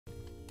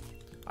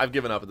I've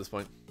given up at this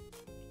point.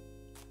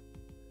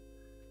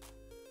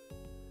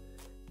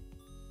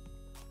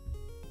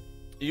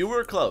 You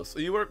were close.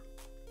 You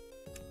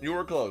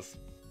were close.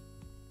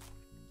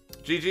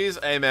 GG's.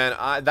 Hey,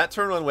 man. That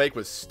turn 1 wake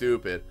was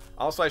stupid.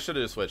 Also, I should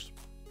have just switched.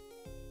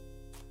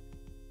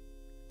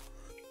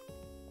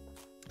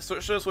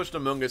 Should have switched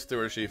Amoonguss to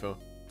Urshifu.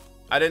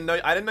 I didn't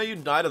know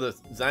you'd die to the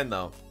Zen,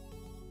 though.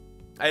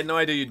 I had no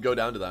idea you'd go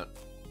down to that.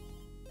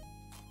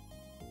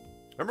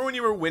 Remember when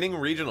you were winning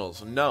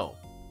regionals? No.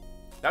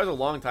 That was a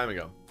long time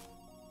ago.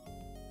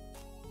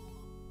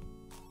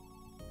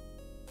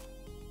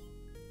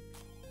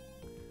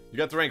 You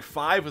got to rank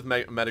 5 with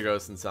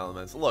Metagross and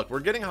Salamence. Look, we're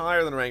getting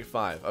higher than rank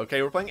 5.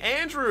 Okay, we're playing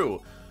Andrew.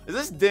 Is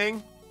this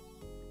Ding?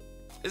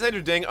 Is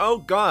Andrew Ding? Oh,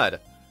 God.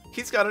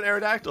 He's got an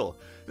Aerodactyl.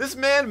 This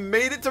man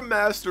made it to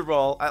Master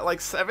Ball at like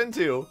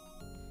 7-2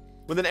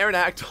 with an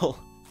Aerodactyl.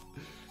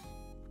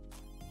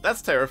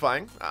 That's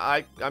terrifying.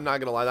 I'm not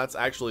going to lie. That's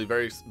actually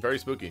very, very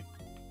spooky.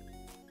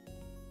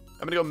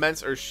 I'm going to go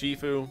Mence or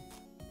Shifu.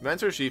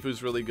 Mence or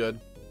Shifu's really good.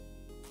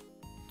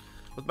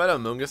 With Meta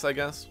Amoonguss, I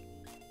guess.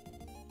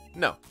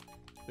 No.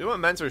 We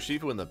want Mence or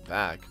Shifu in the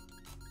back.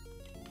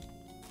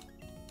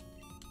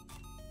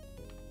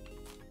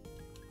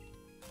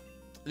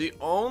 The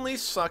only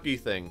sucky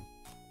thing.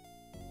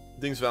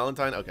 Ding's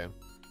Valentine? Okay.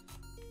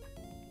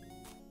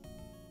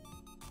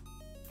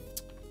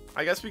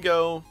 I guess we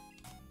go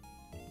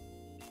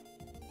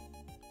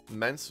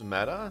Mence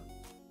Meta?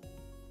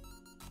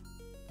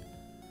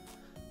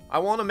 I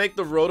want to make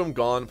the Rotom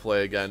Gone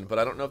play again, but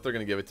I don't know if they're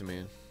going to give it to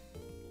me.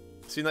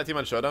 Seen that team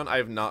on Showdown? I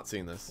have not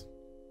seen this.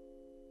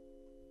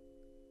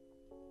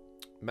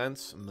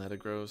 Mence,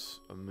 Metagross,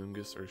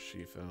 Amoonguss, or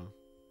Shifu.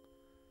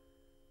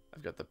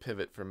 I've got the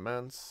pivot for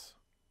Mence.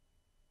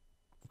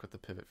 I've got the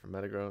pivot for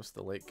Metagross,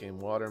 the late game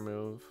water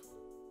move.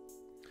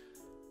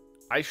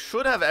 I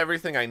should have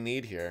everything I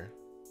need here.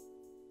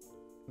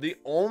 The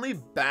only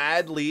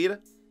bad lead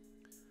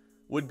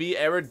would be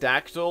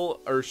Aerodactyl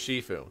or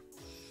Shifu.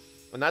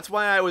 And that's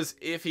why I was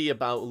iffy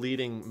about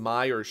leading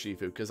my Urshifu,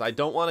 because I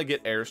don't want to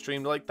get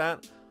airstreamed like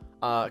that.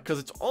 Because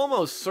it's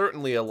almost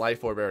certainly a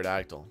Life Orb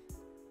Aerodactyl.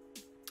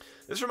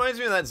 This reminds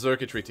me of that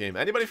Xurkitree team.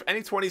 Any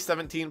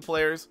 2017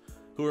 players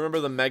who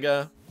remember the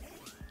Mega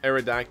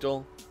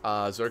Aerodactyl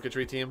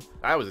Xurkitree team?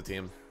 That was a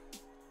team.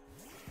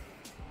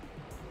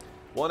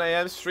 1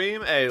 AM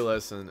stream? Hey,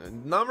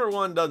 listen. Number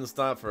 1 doesn't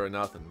stop for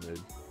nothing,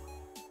 dude.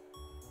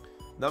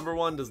 Number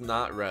 1 does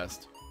not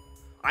rest.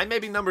 I may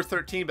be number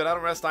 13, but I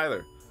don't rest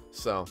either.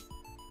 So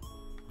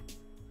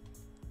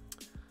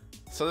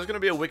there's going to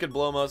be a Wicked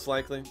Blow most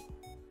likely.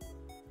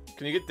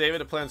 Can you get David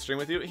to play on stream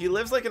with you? He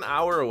lives like an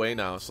hour away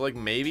now, so like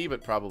maybe,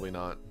 but probably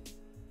not.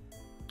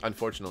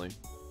 Unfortunately.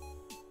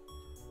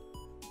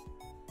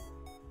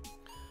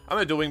 I'm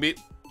gonna do Wing Beat.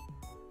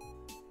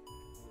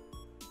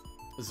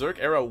 Zerk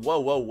Arrow. Whoa,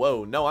 whoa,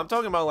 whoa. No, I'm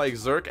talking about like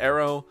Zerk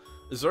Arrow,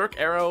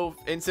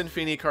 Instant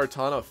Feeny,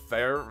 Kartana,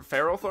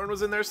 Ferrothorn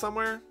was in there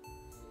somewhere.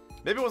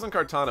 Maybe it wasn't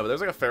Kartana, but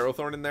there's like a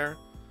Ferrothorn in there.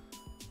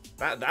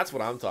 That's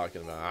what I'm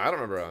talking about. I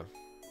don't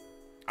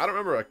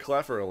remember a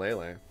Clef or a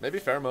Lele. Maybe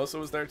Pheromosa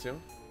was there too.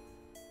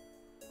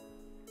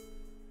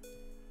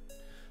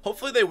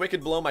 Hopefully they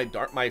Wicked Blow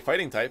my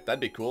fighting type. That'd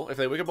be cool. If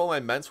they Wicked Blow my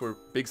Mence, we're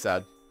big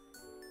sad.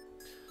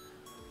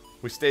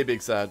 We stay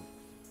big sad.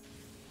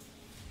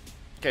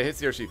 Okay, hits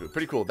the Urshifu.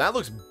 Pretty cool. That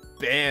looks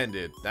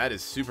banded. That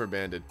is super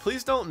banded.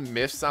 Please don't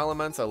miss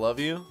Salamence. I love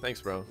you.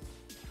 Thanks, bro.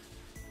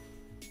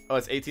 Oh,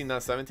 it's 18,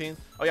 not 17?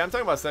 Oh, yeah, I'm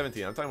talking about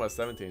 17. I'm talking about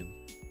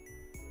 17.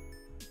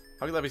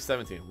 How could that be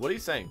 17? What are you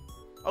saying?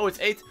 Oh, it's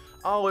 8.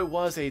 Oh, it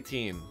was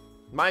 18.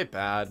 My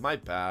bad. My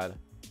bad.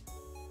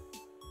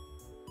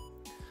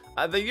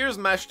 The years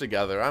mesh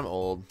together. I'm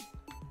old.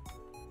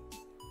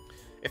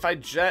 If I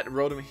jet,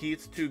 Rotom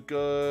Heat's too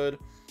good.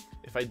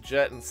 If I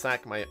jet and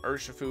sack my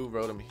Urshifu,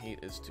 Rotom Heat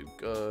is too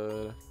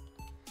good.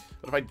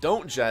 But if I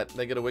don't jet,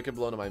 they get a Wicked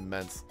Blow to my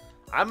Mence.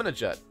 I'm gonna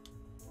jet.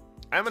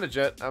 I'm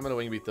gonna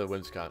Wing Beat the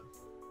Whimsicott.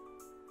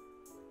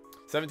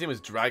 17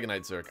 was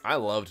Dragonite Zerk. I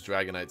loved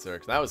Dragonite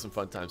Zerk. That was some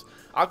fun times.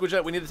 Aqua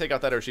Jet, we need to take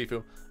out that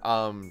Urshifu.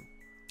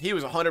 He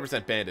was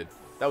 100% banded.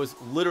 That was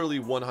literally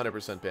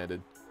 100%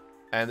 banded.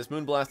 And this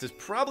Moonblast is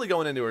probably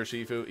going into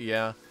Urshifu,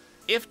 yeah.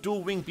 If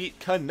Dual Wing Beat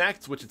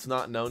connects, which it's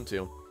not known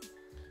to,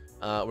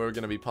 we're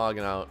going to be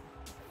pogging out.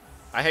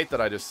 I hate that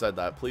I just said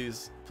that.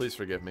 Please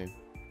forgive me.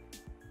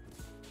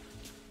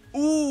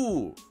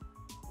 Ooh!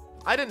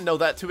 I didn't know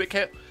that too.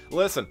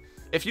 Listen,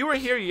 if you were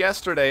here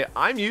yesterday,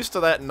 I'm used to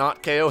that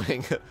not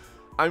KOing.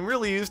 I'm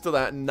really used to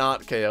that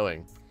not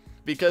KOing.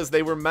 Because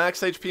they were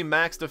max HP,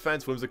 max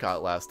defense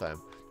Whimsicott last time.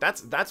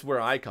 That's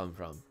where I come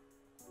from.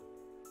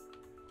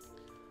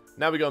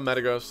 Now we go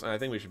Metagross, and I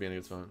think we should be in a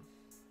good spot.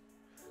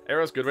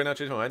 Arrow's good right now,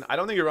 change my mind. I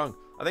don't think you're wrong.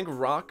 I think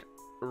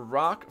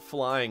rock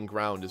flying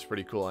ground is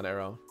pretty cool on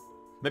Arrow.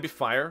 Maybe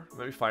fire.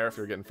 Maybe fire if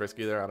you're getting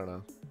frisky there. I don't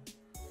know.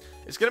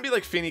 It's going to be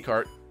like Feeny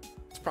Cart.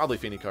 It's probably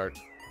Feeny Cart.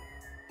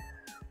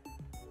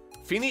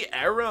 Feeny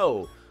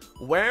Arrow.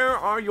 Where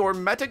are your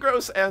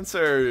Metagross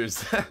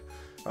answers?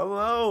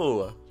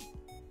 Hello.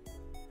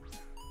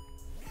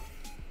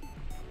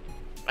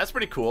 That's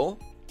pretty cool.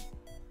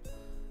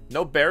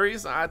 No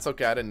berries? Ah, it's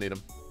okay. I didn't need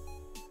them.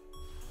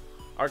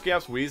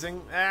 Archeop's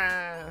wheezing?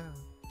 I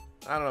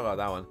don't know about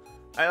that one.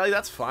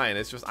 That's fine.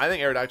 It's just, I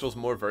think Aerodactyl's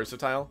more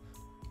versatile.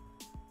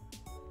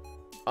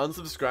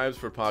 Unsubscribes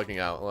for pogging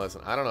out.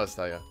 Listen, I don't know what to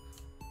tell you.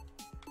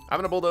 I'm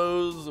gonna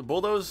bulldoze.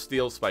 Bulldoze,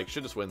 steel spike.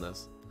 Should just win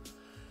this.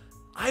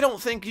 I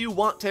don't think you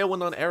want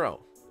Tailwind on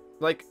Arrow.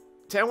 Like,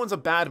 Tailwind's a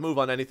bad move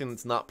on anything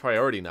that's not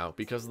priority now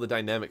because of the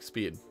dynamic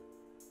speed.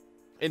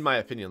 In my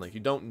opinion, like you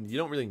don't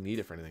really need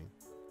it for anything.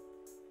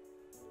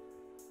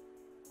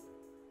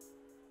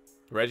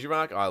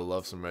 Regirock? Oh, I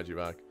love some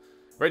Regirock.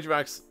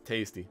 Regirock's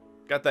tasty.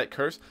 Got that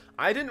Curse.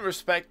 I didn't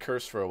respect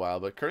Curse for a while,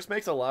 but Curse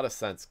makes a lot of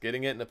sense.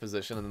 Getting it in a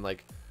position and then,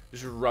 like,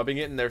 just rubbing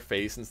it in their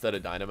face instead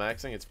of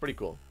Dynamaxing. It's pretty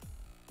cool.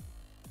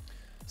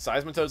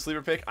 Seismitoad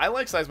sleeper pick. I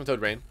like Seismitoad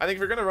Rain. I think if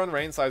you're going to run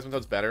Rain,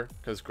 Seismitoad's better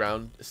because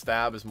ground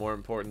stab is more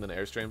important than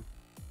Airstream.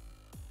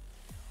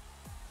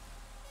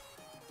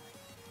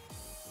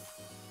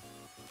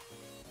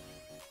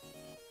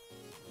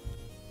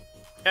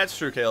 That's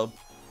true, Caleb.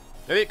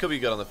 Maybe it could be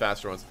good on the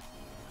faster ones.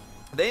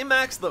 They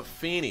max the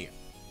Feeny.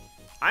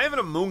 I have an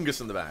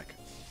Amoonguss in the back.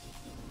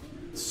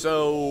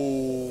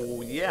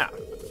 So, yeah.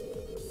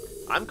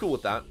 I'm cool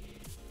with that.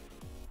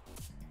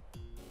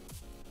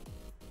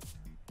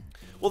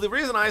 Well, the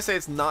reason I say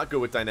it's not good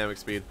with dynamic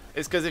speed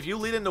is because if you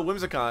lead into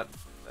Whimsicott,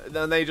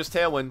 then they just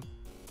Tailwind,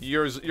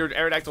 your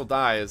Aerodactyl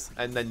dies,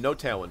 and then no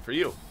Tailwind for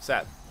you.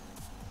 Sad.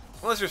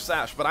 Unless you're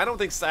Sash, but I don't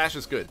think Sash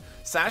is good.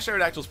 Sash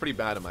Aerodactyl is pretty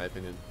bad in my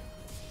opinion.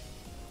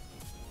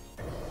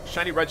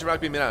 Shiny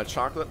Regirock being made out of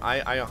chocolate, I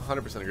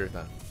 100% agree with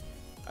that.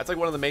 That's like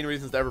one of the main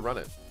reasons to ever run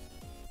it.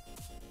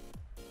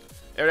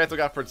 Aerodactyl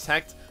got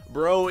Protect.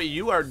 Bro,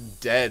 you are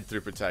dead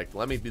through Protect.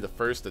 Let me be the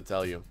first to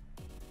tell you.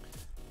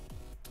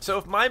 So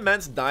if my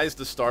Mence dies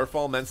to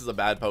Starfall, Mence is a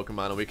bad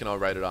Pokemon and we can all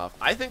write it off.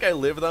 I think I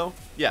live though.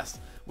 Yes,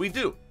 we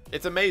do.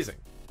 It's amazing.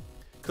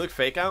 Click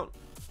Fake Out.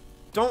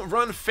 Don't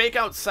run Fake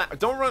Out.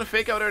 Don't run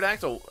Fake Out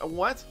Aerodactyl.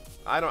 What?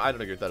 I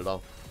don't agree with that at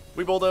all.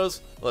 We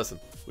bulldoze.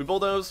 Listen, we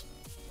bulldoze,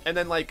 and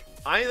then like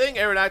I think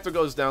Aerodactyl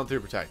goes down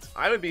through Protect.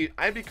 I'd be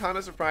kind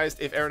of surprised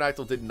if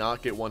Aerodactyl did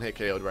not get one hit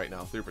KO'd right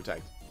now through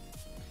Protect.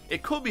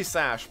 It could be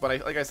Sash,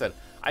 but like I said,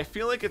 I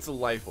feel like it's a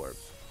Life Orb,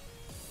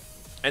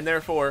 and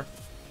therefore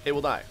it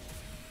will die.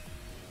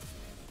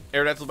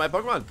 Aerodactyl's my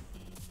Pokemon.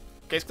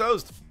 Case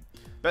closed.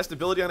 Best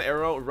ability on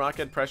Arrow,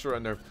 Rockhead, Pressure,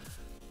 Unnerve.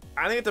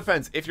 I think it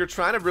depends. If you're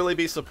trying to really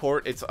be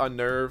support, it's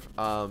Unnerve.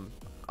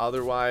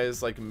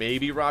 Otherwise, like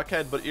maybe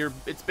Rockhead, but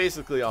it's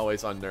basically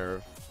always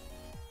Unnerve.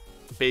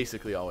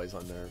 Basically always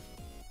Unnerve.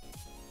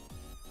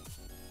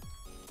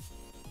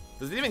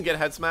 Does it even get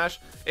Head Smash?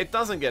 It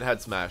doesn't get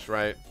Head Smash,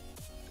 right?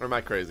 Or am I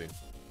crazy?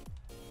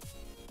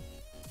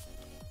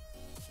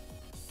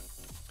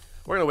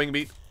 We're gonna Wing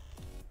Beat.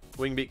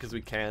 Wing Beat because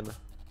we can.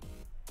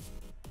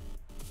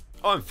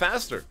 Oh, I'm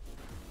faster.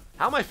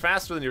 How am I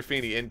faster than your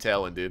Feeny in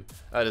Tailwind, dude?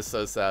 That is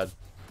so sad.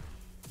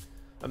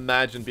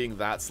 Imagine being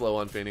that slow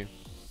on Feeny.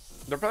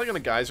 They're probably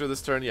going to Geyser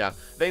this turn. Yeah,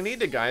 they need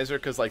to Geyser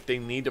because like they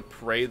need to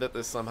pray that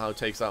this somehow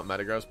takes out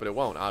Metagross, but it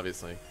won't,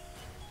 obviously.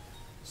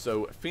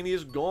 So Feeny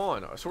is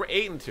gone. So we're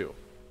 8-2.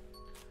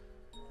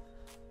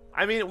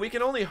 I mean, we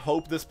can only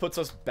hope this puts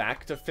us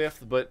back to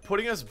 5th, but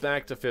putting us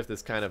back to 5th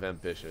is kind of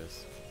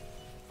ambitious.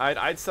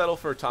 I'd settle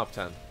for top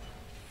 10.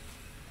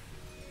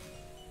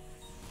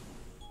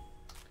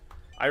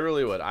 I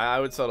really would. I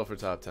would settle for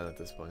top 10 at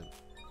this point.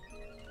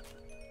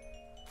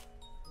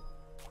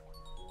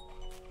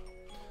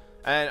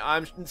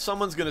 And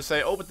someone's gonna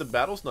say, oh, but the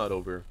battle's not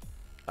over.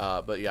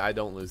 But yeah, I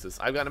don't lose this.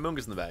 I've got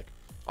Amoonguss in the back.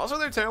 Also,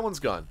 their Tailwind's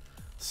gone.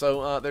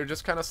 So they're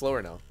just kind of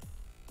slower now.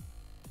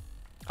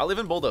 I'll live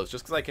in Bulldoze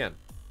just because I can.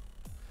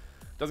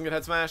 Doesn't get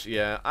Head Smash?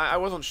 Yeah, I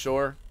wasn't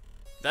sure.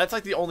 That's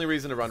like the only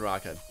reason to run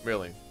Rockhead,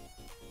 really.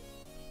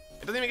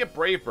 It doesn't even get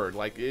Brave Bird.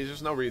 Like, there's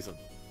just no reason.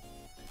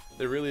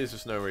 There really is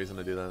just no reason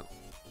to do that.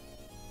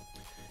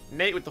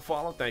 Nate with the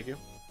follow, thank you.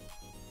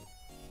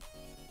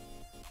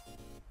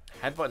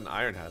 Headbutt and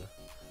Iron Head.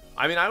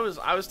 I mean, I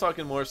was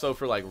talking more so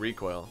for like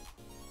recoil.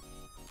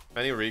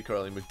 Any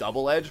recoiling with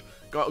Double Edge?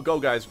 Go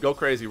guys, go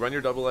crazy. Run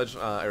your Double Edge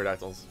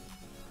Aerodactyls.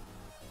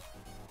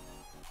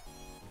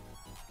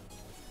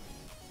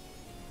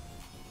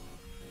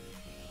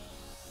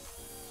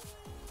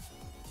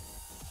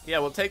 Yeah,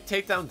 well,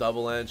 take down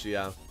Double Edge.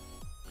 Yeah,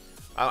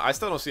 I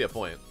still don't see a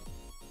point.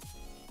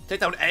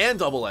 Take down and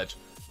Double Edge.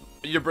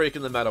 You're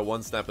breaking the meta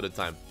one step at a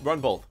time.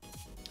 Run both.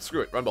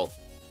 Screw it. Run both.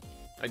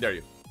 I dare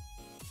you.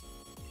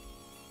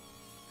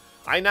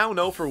 I now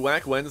know for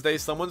Whack Wednesday,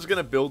 someone's going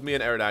to build me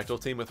an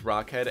Aerodactyl team with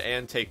Rockhead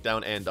and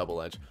Takedown and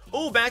Double Edge.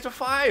 Oh, back to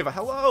 5.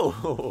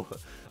 Hello.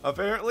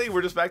 Apparently,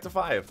 we're just back to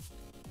 5.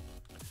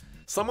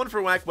 Someone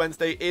for Whack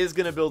Wednesday is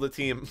going to build a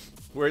team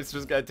where it's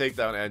just got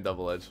Takedown and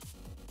Double Edge.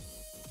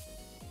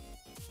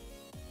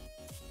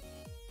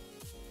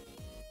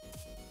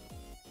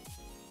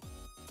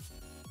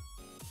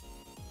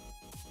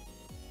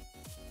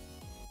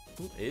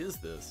 Who is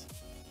this?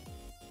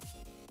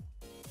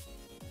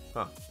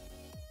 Huh.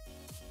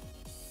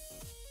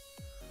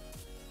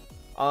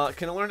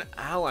 Can I learn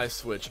ally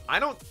switch? I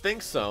don't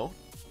think so.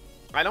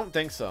 I don't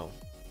think so.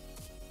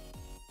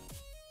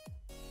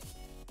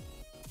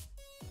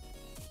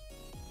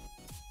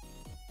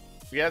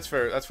 Yeah, that's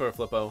fair. That's for a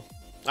Flippo.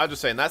 I'm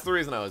just saying, that's the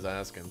reason I was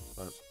asking.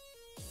 But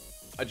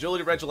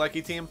Agility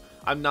Regilecki team,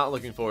 I'm not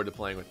looking forward to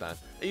playing with that.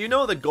 You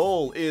know the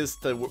goal is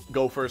to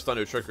go first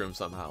under Trick Room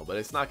somehow, but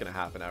it's not going to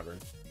happen ever.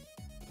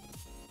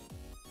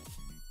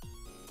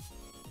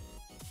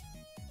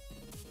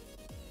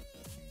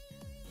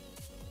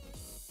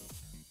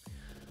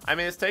 I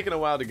mean, it's taken a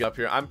while to get up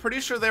here. I'm pretty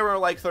sure there were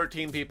like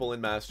 13 people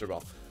in Master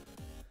Ball.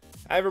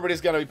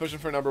 Everybody's got to be pushing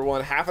for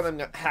 #1. Half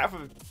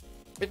of,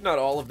 if not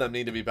all of them,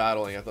 need to be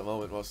battling at the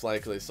moment, most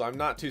likely. So I'm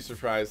not too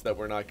surprised that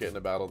we're not getting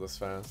a battle this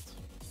fast.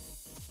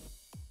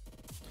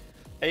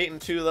 8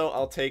 and 2 though,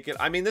 I'll take it.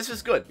 I mean, this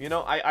is good. You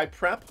know, I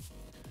prep.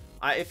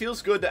 It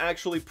feels good to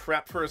actually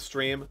prep for a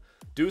stream,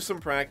 do some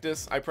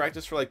practice. I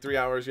practiced for like 3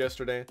 hours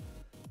yesterday,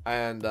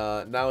 and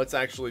now it's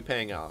actually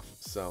paying off.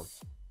 So,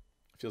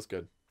 it feels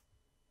good.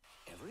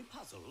 Every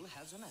puzzle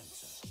has an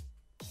answer.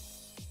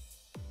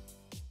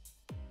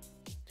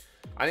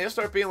 I need to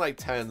start being like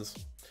Tens.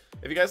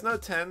 If you guys know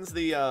Tens,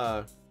 the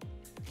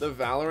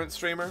Valorant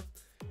streamer,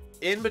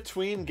 in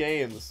between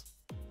games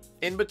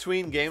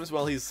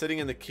while he's sitting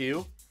in the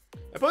queue,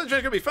 opponent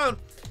trainer can be found.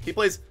 He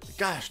plays.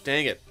 Gosh,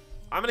 dang it!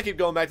 I'm gonna keep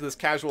going back to this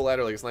casual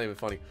ladder like it's not even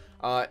funny.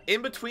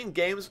 In between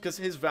games, because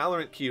his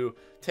Valorant queue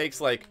takes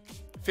like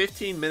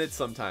 15 minutes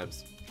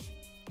sometimes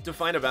to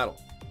find a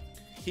battle.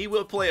 He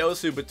will play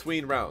Osu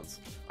between rounds.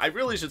 I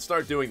really should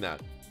start doing that.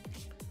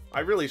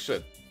 I really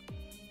should.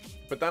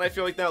 But then I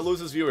feel like that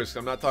loses viewers because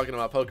I'm not talking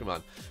about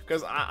Pokemon.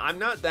 Because I'm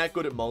not that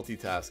good at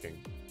multitasking.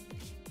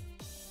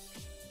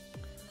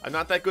 I'm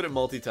not that good at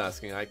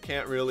multitasking. I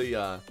can't really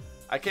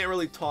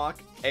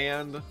talk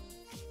and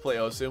play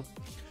Osu.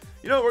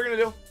 You know what we're gonna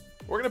do?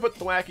 We're gonna put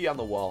Thwacky on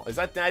the wall. Is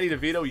that Daddy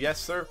DeVito? Yes,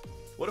 sir.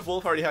 What if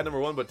Wolf already had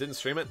 #1 but didn't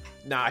stream it?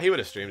 Nah, he would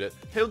have streamed it.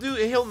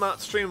 He'll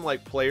not stream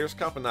like Players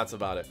Cup, and that's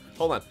about it.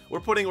 Hold on.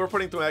 We're putting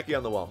Thwacky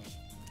on the wall.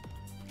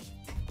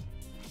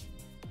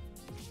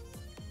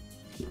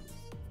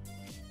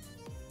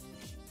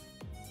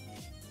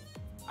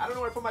 I don't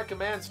know where I put my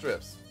command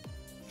strips.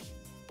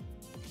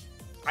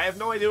 I have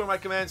no idea where my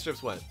command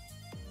strips went.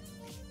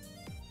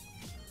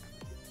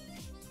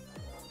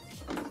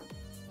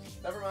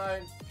 Never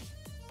mind.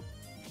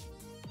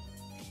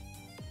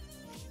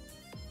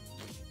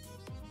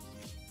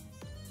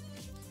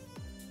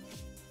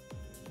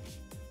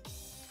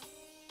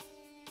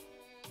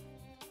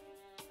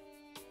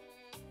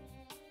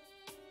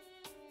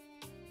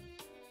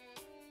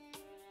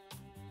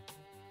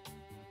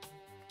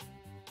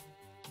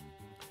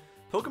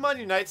 Pokemon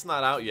Unite's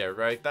not out yet,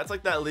 right? That's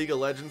like that League of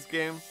Legends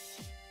game.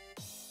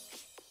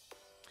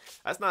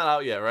 That's not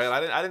out yet, right?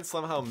 I didn't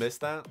somehow miss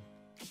that.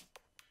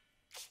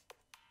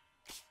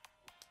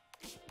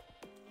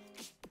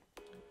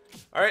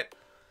 All right,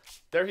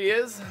 there he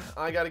is.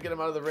 I got to get him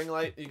out of the ring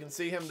light. You can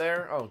see him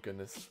there. Oh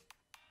goodness,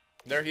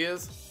 there he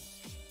is.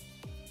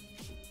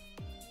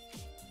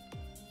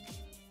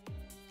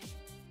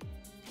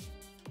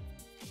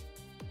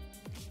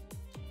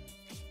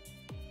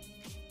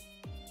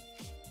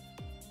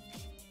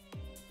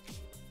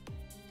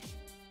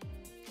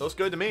 Looks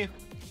good to me.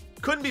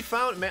 Couldn't be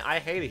found. Man, I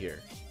hate it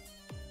here.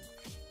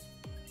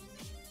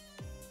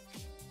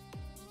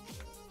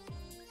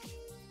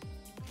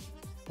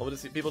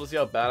 Want people to see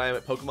how bad I am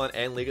at Pokemon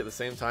and League at the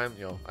same time?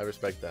 Yo, I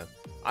respect that.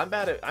 I'm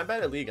bad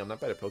at League. I'm not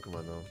bad at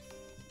Pokemon though.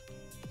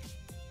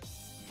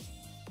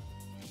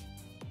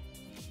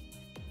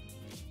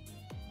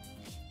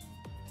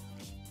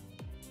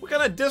 What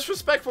kind of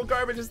disrespectful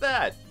garbage is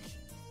that?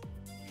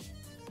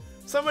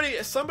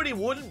 Somebody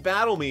wouldn't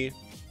battle me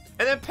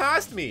and then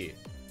passed me.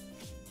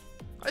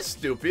 That's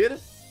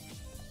stupid.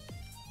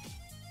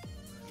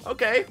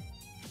 Okay.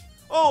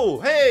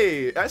 Oh,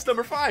 hey, that's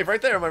 #5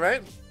 right there. Am I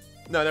right?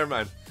 No, never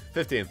mind.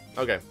 15.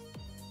 Okay.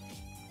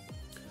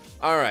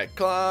 All right.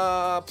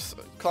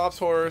 Klops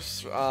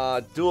Horse,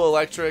 Dual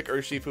Electric,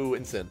 Urshifu,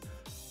 Incin.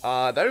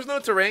 There's no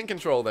terrain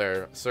control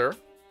there, sir.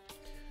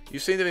 You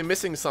seem to be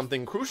missing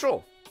something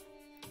crucial.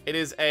 It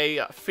is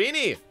a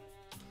Feeny.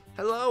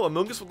 Hello,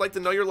 Amoongus would like to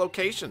know your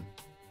location.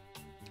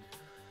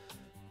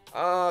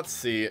 Let's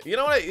see. You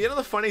know what? You know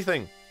the funny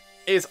thing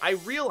is, I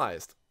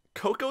realized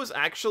Koko is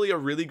actually a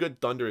really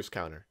good Thundurus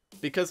counter,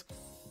 because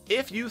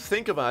if you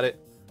think about it,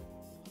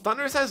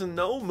 Thundurus has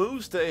no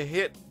moves to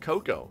hit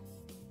Koko.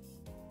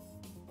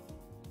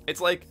 It's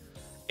like,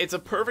 it's a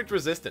perfect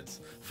resistance.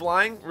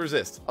 Flying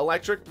resists,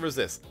 electric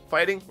resists,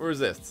 fighting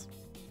resists,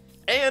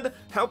 and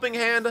Helping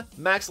Hand,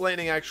 Max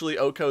Lightning actually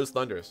OHKOs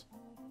Thundurus.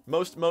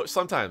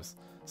 Sometimes.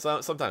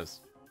 Sometimes.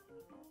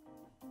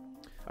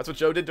 That's what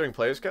Joe did during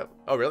Players Cup.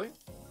 Oh really?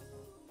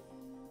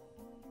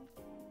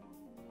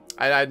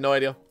 I had no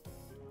idea.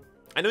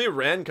 I knew he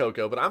ran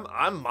Koko, but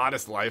I'm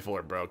Modest Life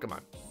Orb, bro. Come on.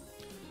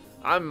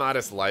 I'm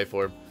Modest Life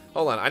Orb.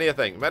 Hold on, I need to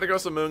think.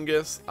 Metagross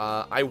Amoongus.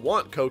 I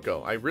want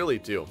Koko. I really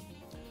do.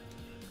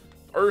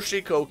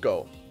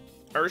 Urshifu.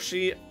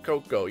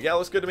 Urshifu. Yeah,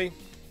 looks good to me.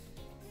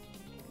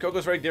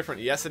 Koko's very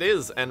different. Yes, it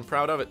is, and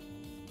proud of it.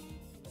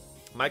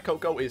 My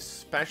Koko is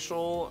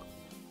special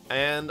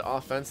and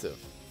offensive.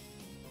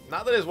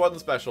 Not that his wasn't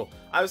special.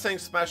 I was saying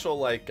special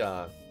like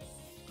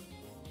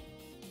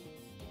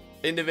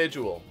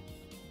individual,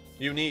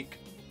 unique,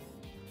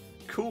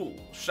 cool,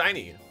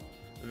 shiny.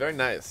 Very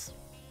nice.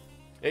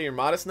 Yeah, you're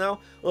modest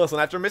now? Listen,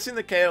 after missing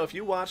the KO, if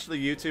you watch the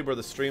YouTube or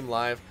the stream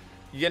live,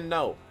 you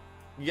know.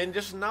 You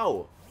just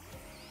know.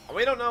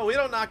 We don't know. We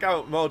don't knock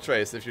out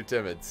Moltres if you're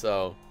timid,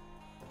 so...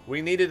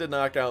 We needed to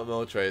knock out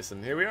Moltres,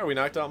 and here we are. We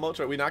knocked out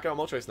Moltres. We knock out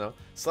Moltres now.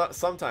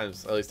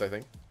 Sometimes, at least, I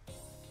think.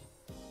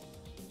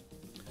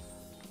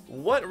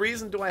 What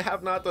reason do I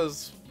have not the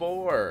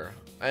Spore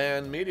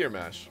and Meteor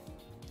Mash?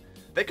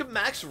 They could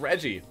max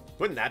Reggie.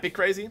 Wouldn't that be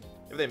crazy?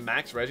 If they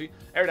max Reggie.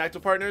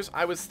 Aerodactyl partners,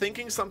 I was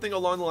thinking something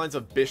along the lines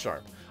of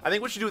Bisharp. I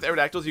think what you do with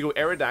Aerodactyls, you go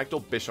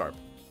Aerodactyl, Bisharp.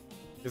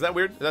 Is that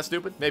weird? Is that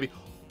stupid? Maybe.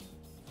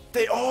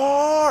 They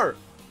are!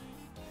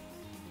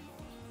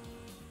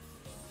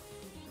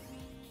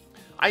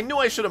 I knew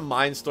I should have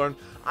Mindstormed.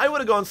 I would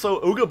have gone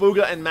so Ooga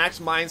Booga and max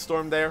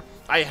Mindstorm there.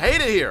 I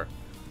hate it here.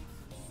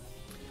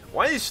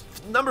 Why are these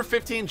number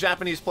 15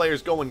 Japanese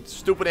players going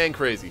stupid and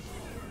crazy?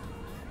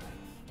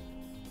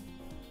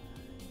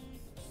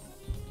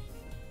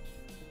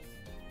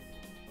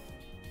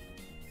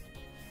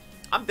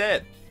 I'm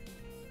dead.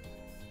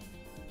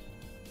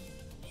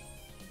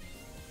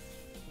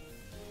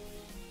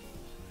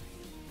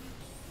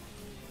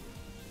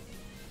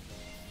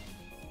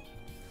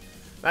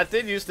 That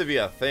did used to be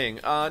a thing.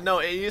 No,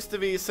 it used to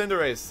be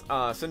Cinderace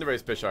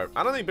Bisharp.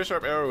 I don't think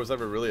Bisharp Arrow was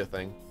ever really a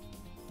thing.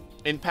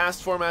 In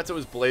past formats, it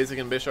was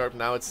Blazing and Bisharp.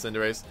 Now it's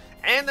Cinderace.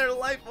 And their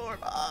Life Orb.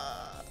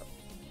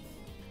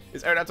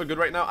 Is Aerodactyl good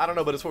right now? I don't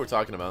know, but it's what we're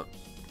talking about.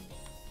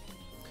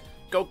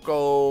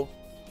 Koko.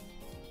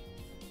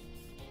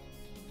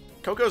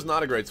 Koko's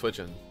not a great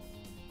switch-in.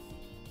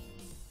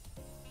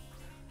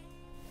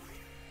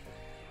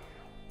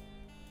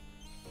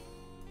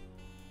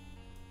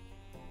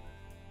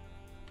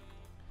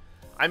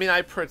 I mean,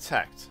 I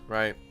protect,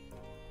 right?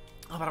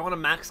 Oh, but I want a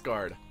max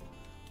guard.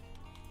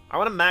 I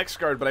want a max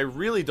guard, but I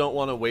really don't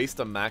want to waste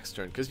a max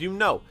turn. Because you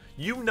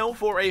know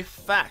for a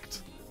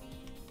fact.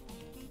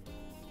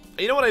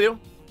 You know what I do?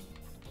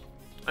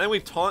 I think we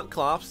Taunt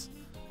Clops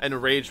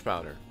and Rage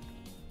Powder.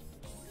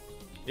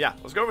 Yeah,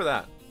 let's go over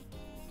that.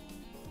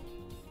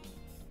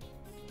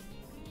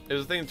 It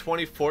was a thing in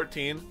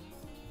 2014.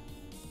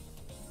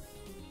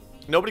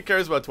 Nobody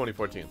cares about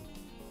 2014.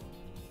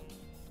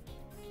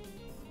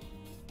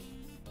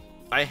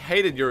 I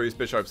hated Yuri's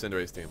Bisharp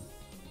Cinderace team.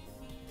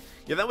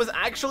 Yeah, that was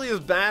actually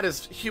as bad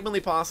as humanly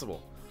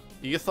possible.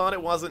 You thought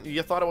it wasn't.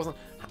 You thought it wasn't.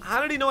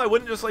 How did he know I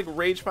wouldn't just like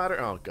Rage Powder?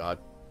 Oh, God.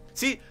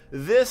 See,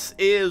 this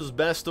is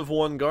best of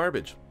one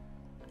garbage.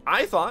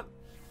 I thought,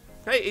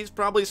 hey, he's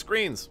probably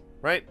Screens,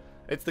 right?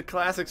 It's the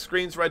classic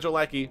Screens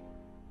Regieleki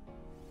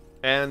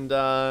and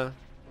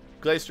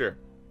Glacier.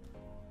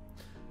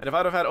 And if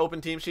I'd have had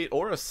open team sheet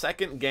or a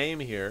second game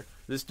here,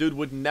 this dude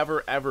would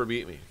never ever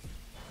beat me.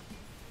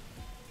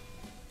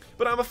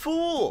 But I'm a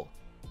fool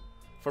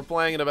for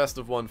playing in a best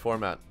of one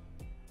format.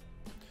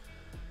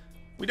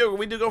 We do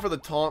go for the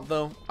taunt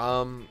though.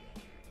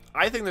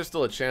 I think there's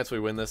still a chance we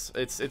win this.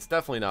 It's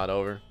definitely not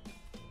over.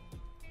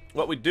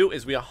 What we do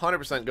is we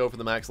 100% go for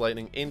the Max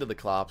Lightning into the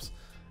Clops,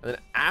 and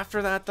then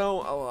after that though,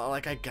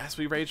 like I guess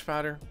we Rage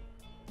Powder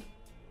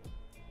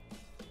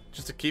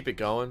just to keep it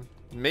going.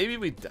 Maybe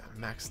we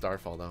Max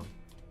Starfall though.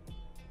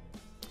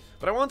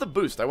 But I want the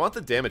boost. I want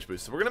the damage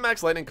boost. So we're gonna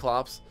Max Lightning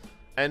Clops.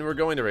 And we're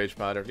going to Rage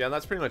Powder. Yeah,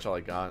 that's pretty much all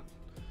I got.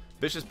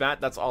 Vicious Bat,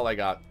 that's all I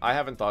got. I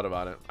haven't thought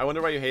about it. I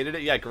wonder why you hated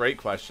it? Yeah, great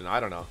question. I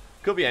don't know.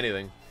 Could be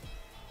anything.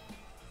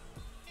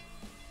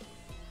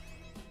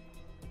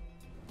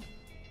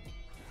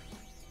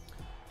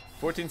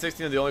 $14,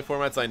 $16 are the only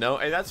formats I know.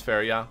 Hey, that's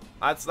fair, yeah.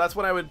 That's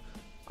what I would...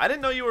 I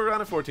didn't know you were around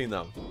at 14,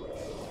 though.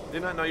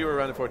 Did not know you were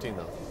around at 14,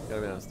 though.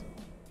 Gotta be honest.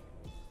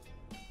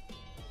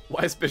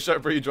 Why is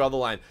Bisharp where you draw the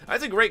line?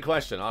 That's a great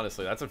question,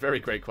 honestly. That's a very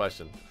great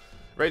question.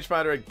 Rage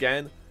Powder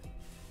again.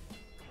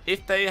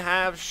 If they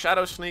have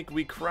Shadow Sneak,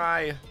 we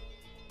cry.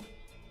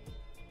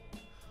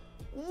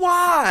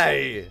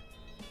 Why?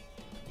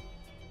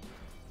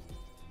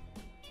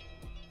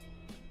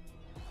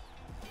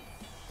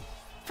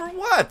 For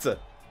what?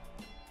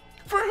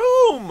 For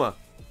whom?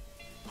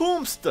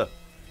 Whomst?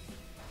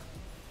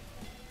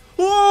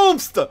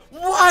 Whomst?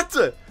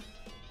 What?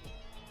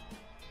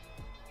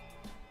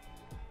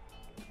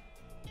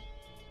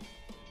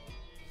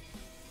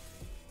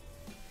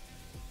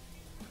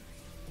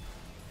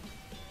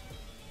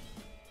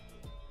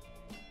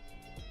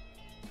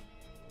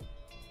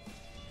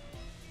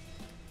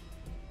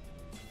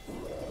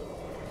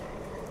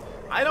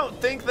 I don't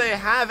think they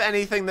have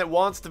anything that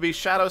wants to be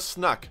Shadow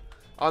Snuck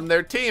on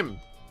their team.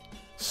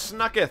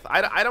 Snucketh.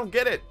 I don't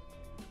get it.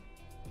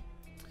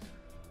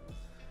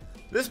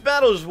 This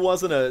battle just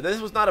wasn't a... This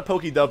was not a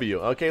Poke W.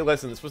 Okay,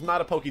 listen. This was not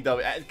a Poke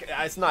W.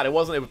 It's not. It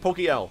wasn't. It was Poke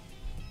L.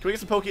 Can we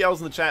get some Poke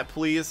L's in the chat,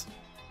 please?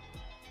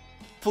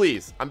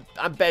 Please.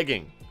 I'm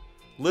begging.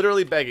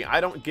 Literally begging. I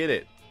don't get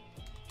it.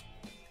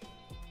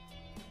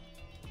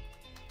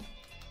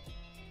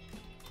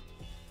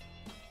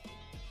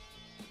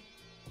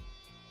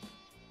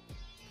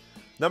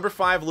 Number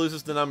 5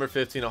 loses to number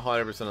 15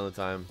 100% of the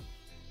time.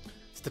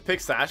 It's to pick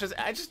sashes.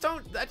 I just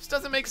don't. That just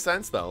doesn't make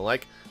sense though.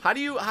 Like, how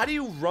do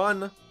you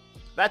run?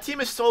 That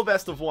team is so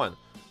best of 1.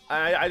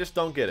 I just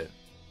don't get it.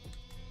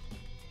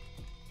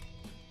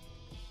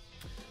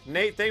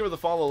 Nate, thank you for the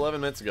follow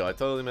 11 minutes ago. I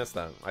totally missed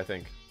that. I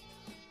think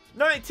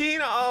 19.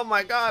 Oh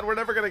my God, we're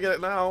never gonna get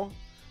it now.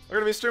 We're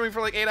gonna be streaming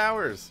for like 8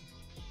 hours.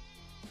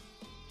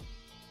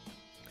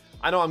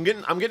 I know I'm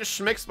getting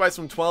schmixed by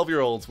some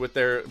 12-year-olds with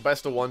their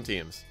best of 1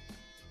 teams.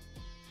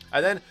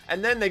 And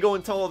then they go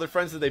and tell all their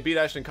friends that they beat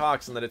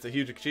AshtonCox and that it's a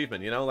huge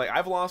achievement, you know? Like,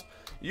 I've lost.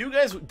 You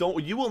guys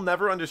don't. You will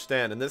never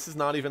understand, and this is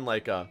not even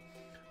like a,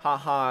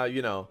 haha.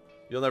 You know,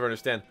 you'll never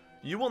understand.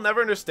 You will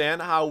never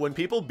understand how when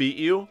people beat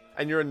you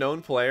and you're a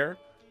known player,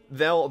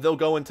 they'll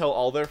go and tell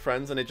all their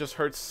friends, and it just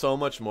hurts so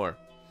much more.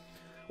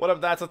 What up?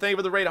 That's a thank you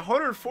for the raid.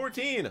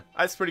 114.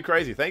 That's pretty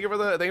crazy. Thank you for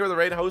the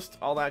raid, host.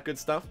 All that good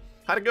stuff.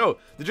 How'd it go?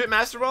 Did you hit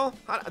Master Ball?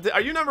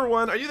 Are you number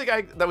 1? Are you the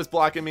guy that was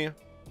blocking me?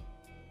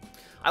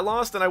 I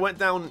lost and I went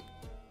down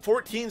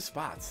 14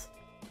 spots.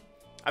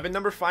 I've been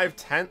number 5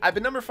 10. I've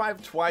been number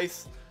 5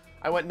 twice.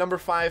 I went number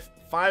 5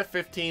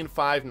 15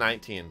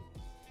 19.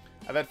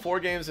 I've had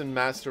 4 games in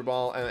Master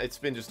Ball and it's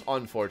been just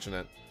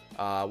unfortunate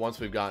once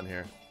we've gotten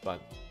here.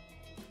 But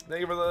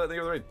thank you for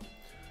the raid.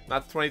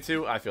 Not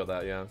 22. I feel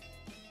that, yeah.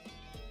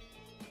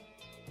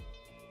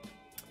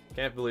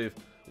 Can't believe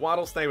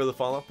Waddles. Thank you for the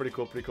follow. Pretty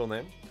cool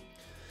name.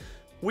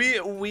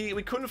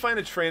 We couldn't find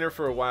a trainer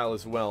for a while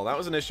as well. That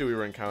was an issue we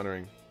were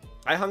encountering.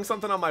 I hung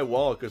something on my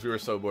wall because we were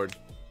so bored.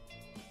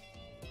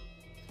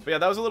 But yeah,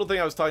 that was a little thing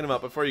I was talking about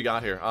before you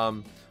got here.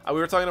 We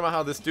were talking about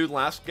how this dude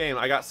last game,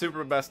 I got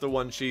super best of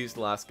 1 cheese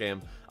last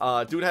game.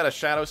 Dude had a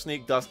Shadow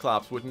Sneak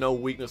Dustclops with no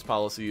weakness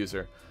policy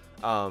user.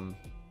 And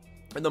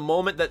the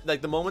moment that,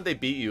 like, the moment they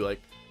beat you, like,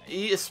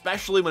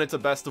 especially when it's a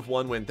best of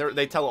 1 win,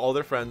 they tell all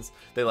their friends,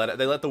 they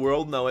let the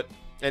world know it,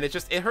 and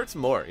it hurts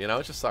more, you know,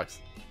 it just sucks.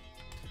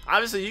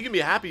 Obviously, you can be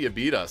happy you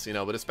beat us, you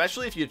know, but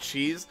especially if you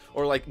cheese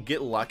or, like,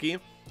 get lucky,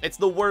 it's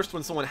the worst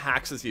when someone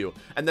hacks you,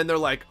 and then they're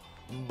like,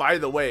 by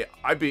the way,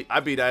 I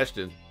beat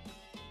Ashton.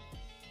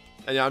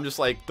 And yeah, I'm just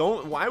like,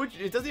 why would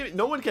you, it doesn't even,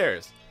 no one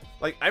cares.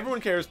 Like, everyone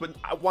cares, but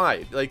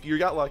why? Like, you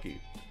got lucky.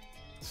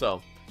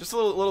 So, just a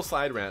little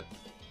side rant.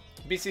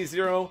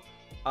 BC0,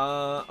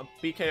 BKR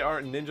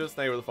Ninjas,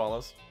 thank you for the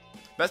follows.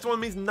 Best of 1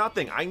 means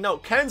nothing, I know.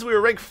 Ken's, we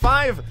were ranked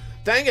 5!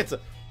 Dang it!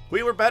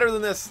 We were better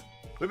than this.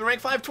 We've been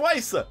ranked 5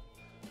 twice!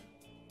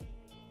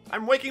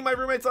 I'm waking my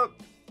roommates up.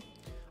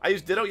 I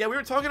use Ditto. Yeah, we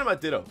were talking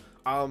about Ditto.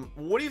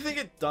 What do you think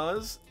it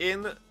does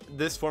in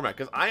this format?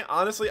 Because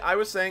I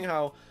was saying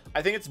how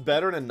I think it's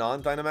better in a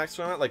non-Dynamax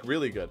format, like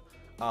really good.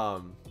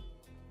 But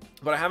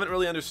I haven't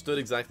really understood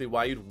exactly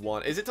why you'd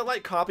want. Is it to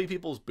like copy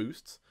people's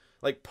boosts,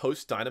 like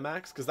post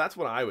Dynamax? Because that's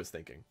what I was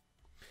thinking.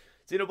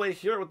 Xenoblade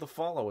here with the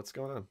follow. What's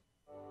going on?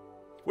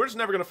 We're just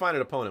never gonna find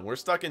an opponent. We're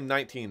stuck in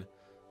 19.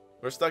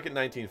 We're stuck at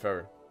 19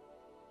 forever.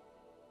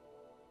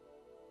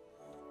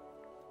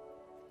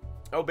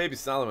 Oh, baby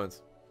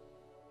Salamence.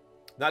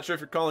 Not sure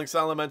if you're calling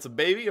Salamence a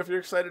baby or if you're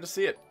excited to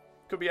see it.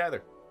 Could be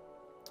either.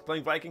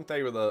 Playing Viking, thank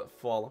you for the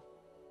follow.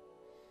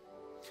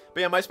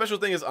 But yeah, my special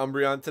thing is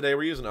Umbreon today.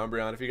 We're using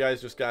Umbreon. If you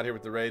guys just got here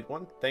with the raid,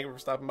 1, thank you for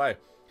stopping by.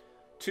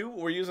 2,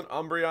 we're using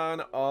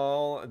Umbreon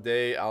all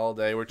day.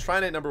 We're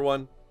trying to hit number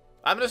 1.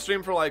 I'm going to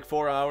stream for like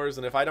 4 hours,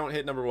 and if I don't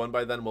hit number 1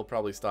 by then, we'll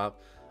probably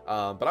stop.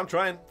 But I'm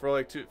trying for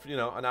like an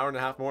hour and a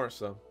half more,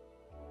 so.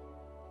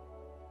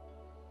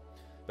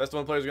 Best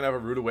 1 player's going to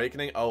have a rude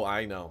awakening. Oh,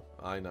 I know.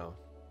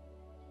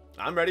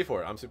 I'm ready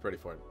for it. I'm super ready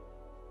for it.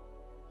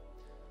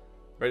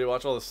 Ready to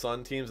watch all the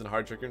Sun teams and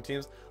hard Trick Room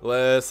teams?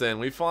 Listen,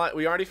 we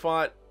already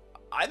fought.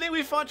 I think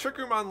we fought Trick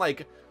Room on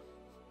like,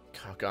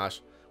 oh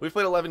gosh, we've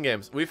played 11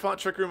 games. We fought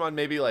Trick Room on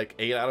maybe like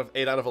 8 out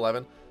of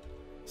 11.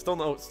 Still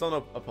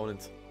no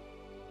opponents.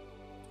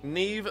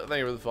 Neve, thank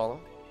you for the follow.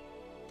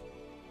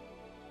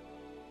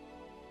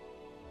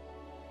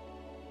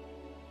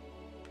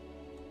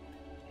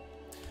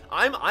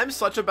 I'm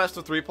such a best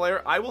of 3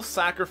 player. I will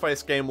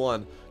sacrifice game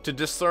 1 to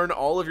discern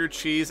all of your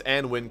cheese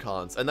and win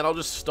cons, and then I'll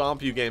just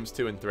stomp you games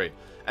 2 and 3.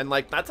 And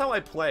like, that's how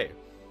I play.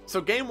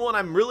 So game 1,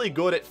 I'm really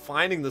good at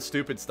finding the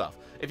stupid stuff.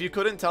 If you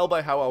couldn't tell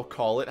by how I'll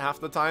call it half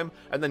the time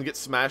and then get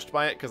smashed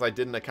by it because I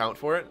didn't account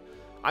for it,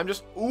 I'm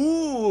just,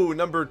 ooh,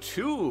 number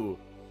 2.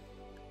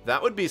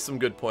 That would be some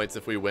good points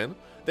if we win.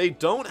 They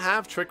don't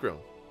have Trick Room.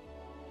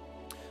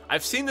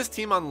 I've seen this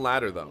team on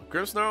ladder though.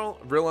 Grimmsnarl,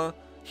 Rilla,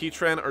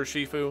 Heatran,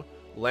 Urshifu,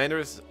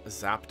 Landorus,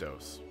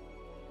 Zapdos.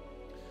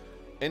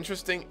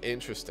 Interesting.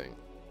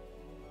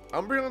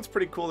 Umbreon's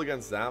pretty cool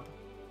against Zap.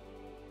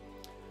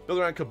 Build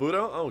around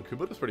Kabuto. Oh,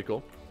 Kabuto's pretty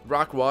cool.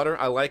 Rock Water,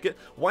 I like it.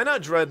 Why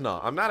not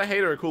Dreadnought? I'm not a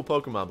hater of cool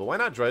Pokemon, but why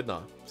not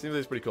Dreadnought? Seems like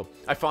it's pretty cool.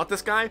 I fought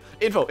this guy.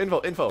 Info.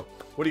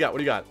 What do you got?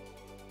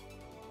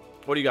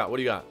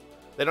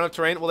 They don't have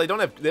terrain. Well, they don't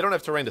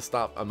have terrain to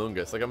stop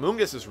Amoonguss. Like,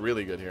 Amoonguss is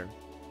really good here.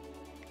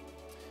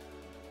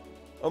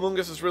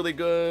 Amoonguss is really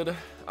good.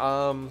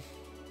 I'm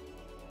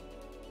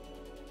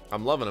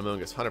loving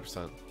Amoonguss,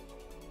 100%.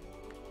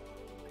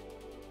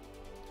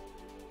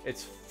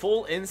 It's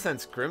full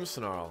incense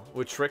Grimmsnarl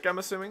with Trick, I'm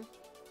assuming.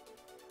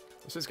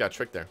 So he's got a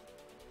trick there.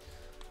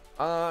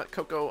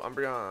 Koko,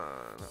 Umbreon.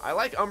 I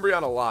like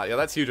Umbreon a lot. Yeah,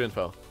 that's huge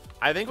info.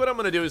 I think what I'm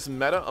going to do is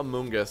meta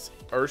Amoonguss,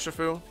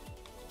 Urshifu,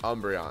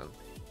 Umbreon.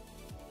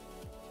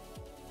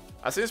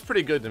 I think it's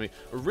pretty good to me.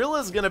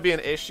 Rilla's going to be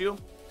an issue,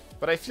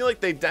 but I feel like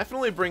they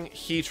definitely bring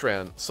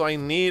Heatran, so I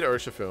need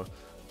Urshifu.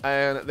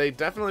 And they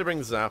definitely bring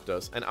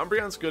Zapdos, and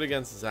Umbreon's good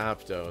against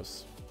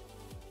Zapdos.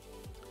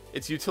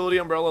 It's Utility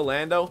Umbrella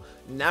Lando.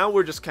 Now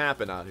we're just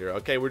capping out here.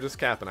 Okay, we're just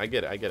capping. I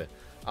get it, I get it.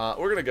 We're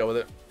going to go with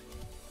it.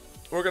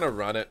 We're going to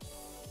run it.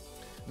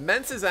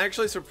 Mence is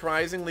actually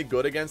surprisingly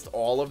good against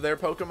all of their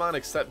Pokemon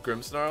except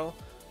Grimmsnarl.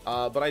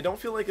 But I don't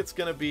feel like it's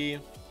going to be...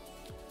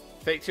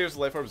 Fake Tears,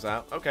 Life Orb,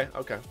 Zap. Okay,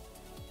 okay.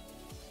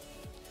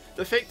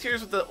 The Fake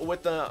Tears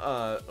with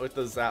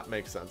the Zap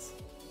makes sense.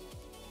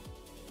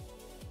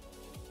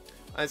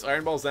 Nice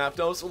Iron Ball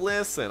Zapdos.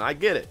 Listen, I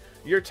get it.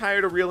 You're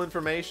tired of real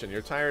information.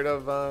 You're tired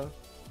of,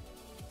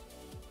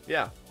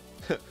 yeah.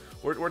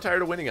 we're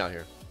tired of winning out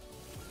here.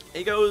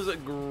 He goes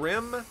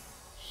Grim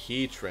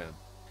Heatran.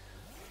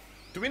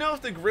 Do we know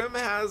if the Grim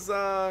has,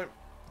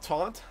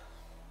 Taunt?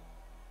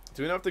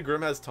 Do we know if the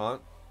Grim has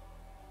Taunt?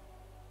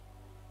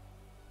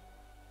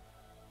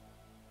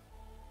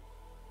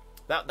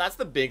 That's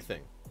the big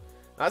thing.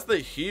 That's the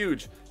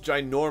huge,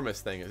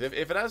 ginormous thing. Is if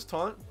it has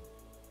Taunt,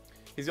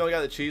 he's the only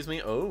guy that cheese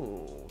me.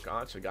 Oh,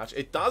 gotcha, gotcha.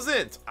 It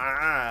doesn't!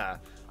 Ah!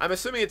 I'm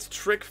assuming it's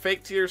Trick,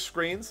 Fake Tier,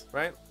 Screens,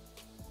 right?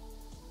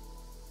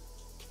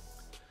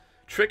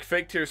 Trick,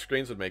 Fake Tier,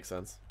 Screens would make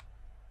sense.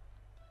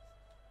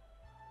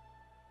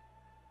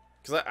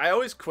 Because I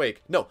always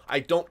quake. No,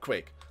 I don't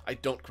quake. I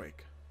don't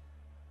quake.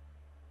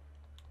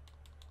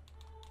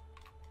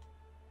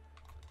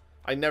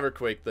 I never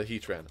quake the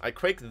Heatran. I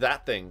quake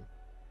that thing.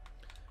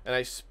 And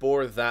I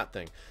spore that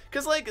thing.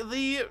 Because, like,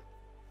 the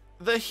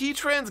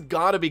Heatran's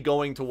gotta be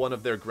going to one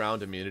of their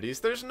ground immunities.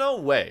 There's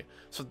no way.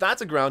 So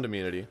that's a ground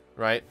immunity,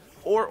 right?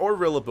 Or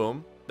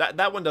Rillaboom.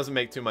 That one doesn't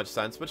make too much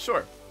sense, but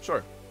sure.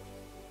 Sure.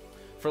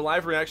 For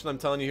live reaction, I'm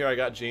telling you here, I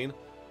got Gene.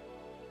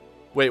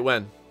 Wait,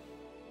 when?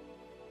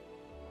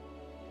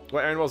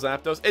 What, Iron Ball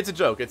Zapdos? It's a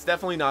joke. It's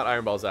definitely not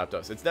Iron Ball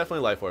Zapdos. It's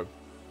definitely Life Orb.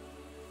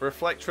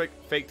 Reflect, Trick,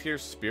 Fake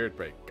Tears, Spirit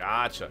Break.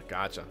 Gotcha,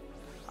 gotcha.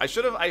 I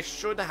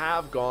should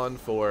have gone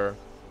for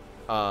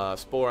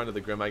Spore under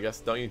the Grim, I guess.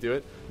 Don't you do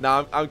it?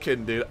 No, I'm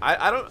kidding, dude.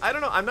 I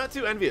don't know. I'm not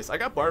too envious. I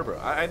got Barbara.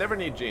 I never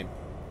need Gene.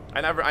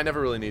 I never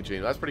really need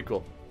Gene. That's pretty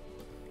cool.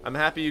 I'm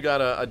happy you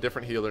got a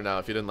different healer now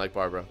if you didn't like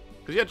Barbara.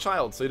 Because you had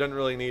Child, so you didn't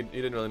really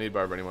need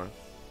Barbara anymore.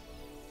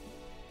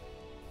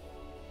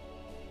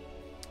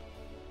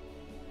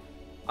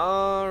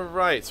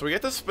 Alright, so we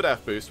get the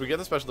Spadef boost, we get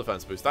the special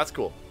defense boost. That's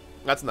cool.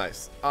 That's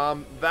nice.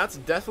 That's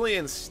definitely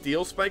in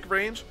Steel Spike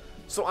range,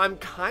 so I'm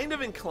kind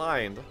of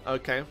inclined,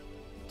 okay.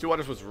 Two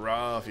Waters was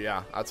rough,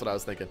 yeah, that's what I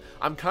was thinking.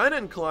 I'm kind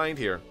of inclined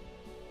here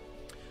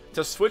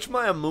to switch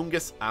my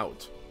Amoonguss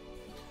out.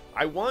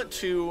 I want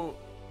to...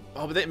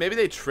 Oh, but maybe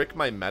they trick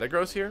my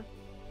Metagross here?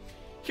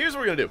 Here's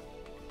what we're gonna do.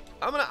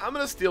 I'm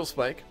gonna Steel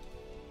Spike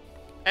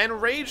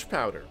and Rage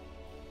Powder.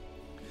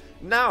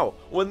 Now,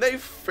 when they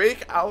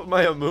fake out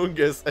my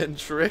Amoonguss and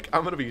trick,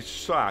 I'm gonna be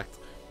shocked.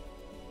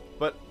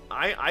 But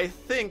I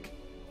think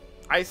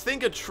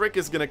a trick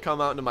is gonna come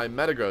out into my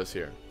Metagross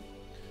here.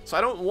 So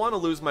I don't want to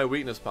lose my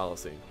weakness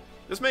policy.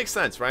 This makes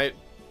sense, right?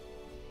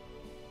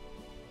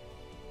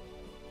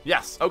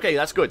 Yes, okay,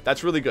 that's good.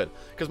 That's really good.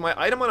 Because my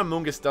item on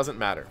Amoonguss doesn't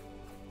matter.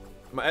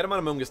 My item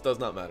on Amoonguss does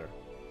not matter.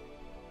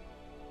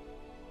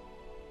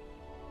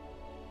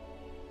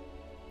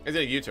 Is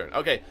it a U-turn?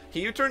 Okay,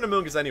 he U-turned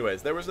Amoonguss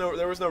anyways. There was no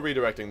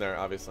redirecting there,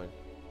 obviously.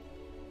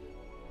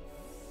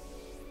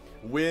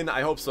 Win?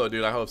 I hope so,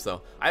 dude. I hope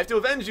so. I have to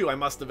avenge you. I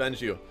must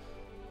avenge you.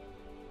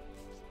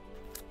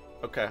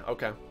 Okay,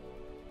 okay.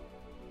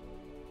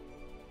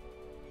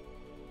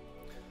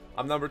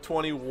 I'm number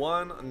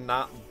 21.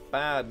 Not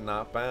bad,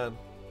 not bad.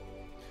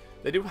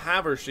 They do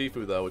have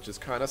Urshifu, though, which is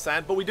kind of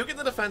sad. But we do get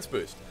the defense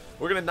boost.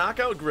 We're going to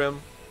knock out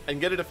Grim and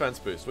get a defense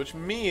boost, which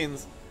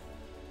means...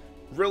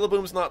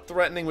 Rillaboom's not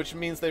threatening, which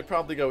means they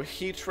probably go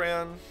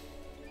Heatran.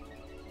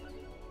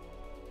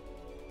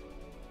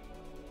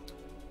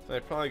 So they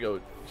probably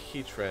go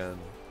Heatran.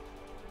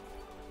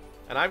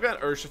 And I've got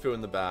Urshifu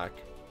in the back.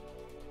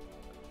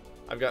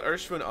 I've got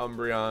Urshifu and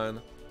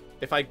Umbreon.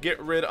 If I get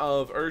rid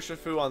of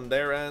Urshifu on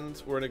their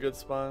end, we're in a good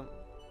spot.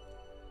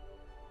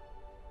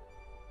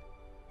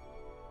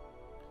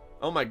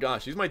 Oh my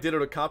gosh, use my Ditto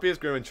to copy his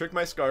Grim and trick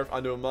my Scarf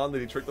onto a Mon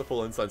that he tricked the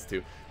full insights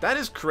to. That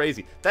is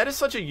crazy. That is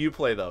such a U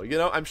play, though. You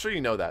know, I'm sure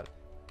you know that.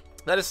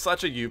 That is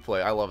such a U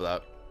play. I love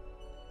that.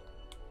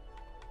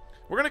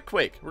 We're gonna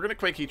Quake. We're gonna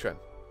Quake Heatran.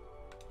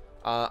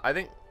 I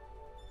think...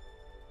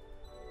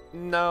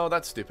 No,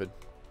 that's stupid.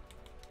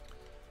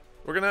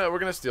 We're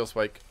gonna Steel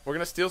Spike. We're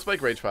gonna Steel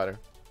Spike Rage Powder.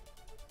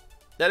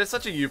 That is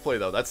such a U play,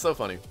 though. That's so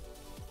funny.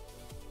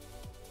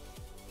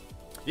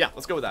 Yeah,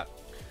 let's go with that.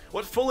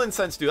 What full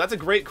incense do? That's a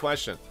great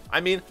question. I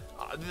mean,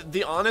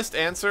 the honest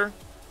answer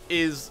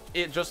is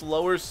it just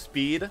lowers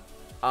speed.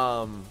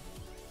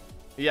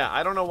 Yeah,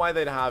 I don't know why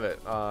they'd have it,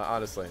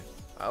 honestly.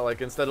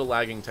 Like, instead of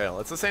lagging tail.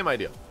 It's the same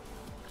idea.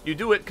 You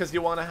do it because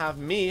you want to have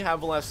me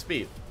have less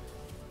speed.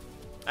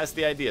 That's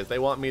the idea. They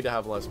want me to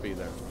have less speed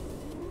there.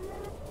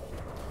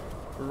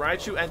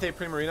 Raichu Entei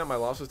Primarina, my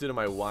loss was due to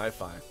my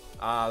Wi-Fi.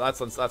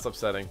 That's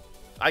upsetting.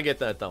 I get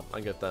that, though.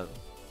 I get that.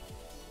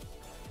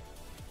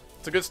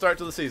 It's a good start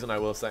to the season, I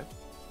will say.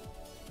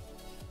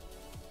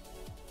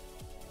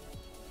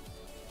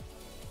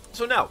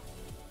 So now,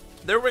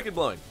 they're Wicked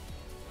Blowing.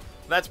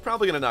 That's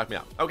probably going to knock me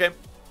out. Okay?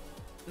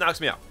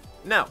 Knocks me out.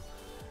 Now,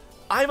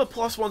 I have a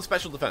 +1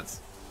 special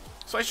defense.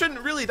 So I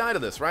shouldn't really die to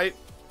this, right?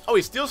 Oh,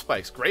 he Steel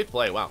Spikes. Great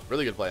play. Wow.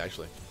 Really good play,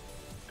 actually.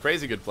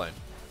 Crazy good play.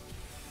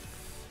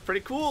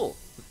 Pretty cool.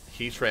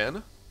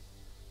 Heatran.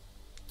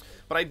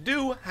 But I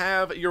do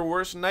have your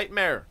worst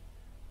nightmare.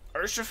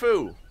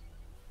 Urshifu.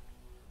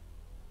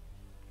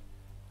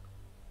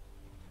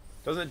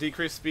 Doesn't it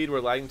decrease speed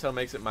where Lagging Tail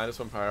makes it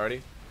 -1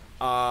 priority?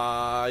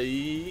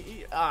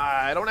 I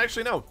don't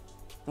actually know.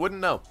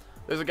 Wouldn't know.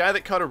 There's a guy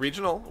that caught a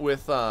regional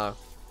with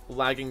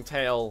Lagging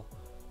Tail,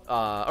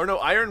 or no,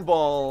 Iron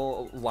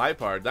Ball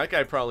Liepard. That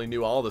guy probably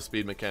knew all the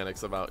speed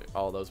mechanics about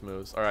all those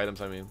moves, or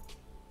items, I mean.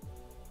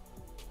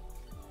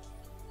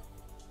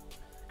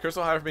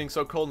 Crystal High for being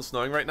so cold and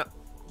snowing right now.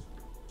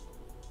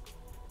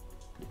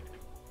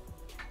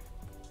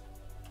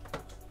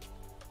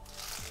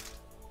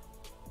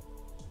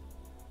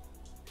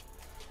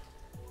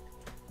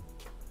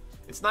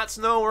 It's not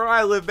snow where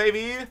I live,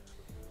 baby.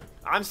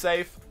 I'm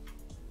safe.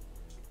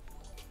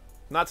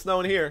 Not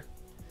snowing here.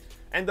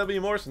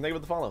 NW Morrison, thank you for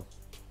the follow.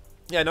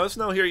 Yeah, no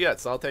snow here yet,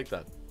 so I'll take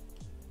that.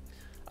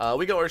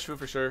 We go Urshifu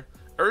for sure.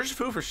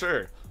 Urshifu for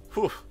sure.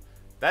 Whew.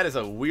 That is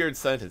a weird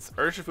sentence.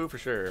 Urshifu for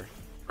sure.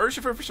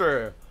 Urshifu for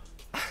sure.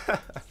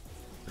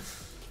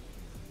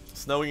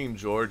 Snowing in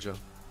Georgia.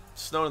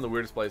 Snowing in the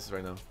weirdest places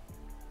right now.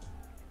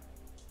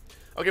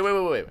 Okay,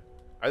 wait.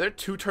 Are there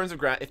 2 turns of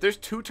grass? If there's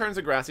 2 turns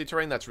of grassy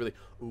terrain, that's really...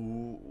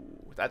 Ooh,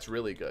 that's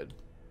really good.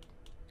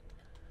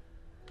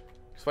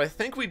 So what I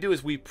think we do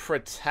is we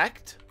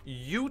protect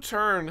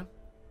U-turn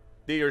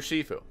the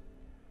Urshifu.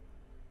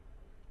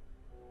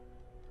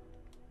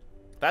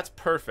 That's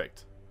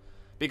perfect.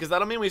 Because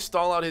that'll mean we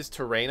stall out his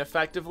terrain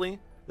effectively.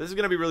 This is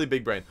going to be really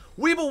big brain.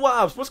 Weeble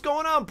Wobs, what's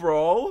going on,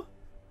 bro?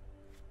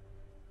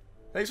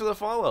 Thanks for the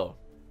follow.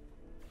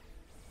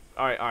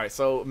 Alright,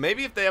 so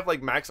maybe if they have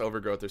like max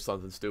overgrowth or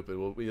something stupid,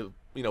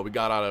 we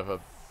got out of a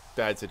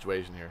bad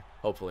situation here,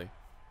 hopefully.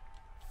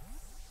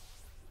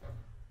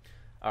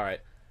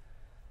 Alright.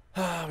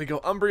 We go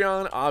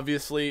Umbreon,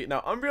 obviously. Now,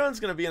 Umbreon's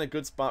going to be in a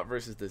good spot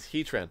versus this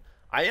Heatran.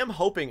 I am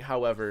hoping,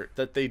 however,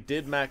 that they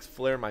did max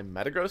flare my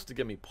Metagross to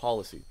give me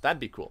Policy.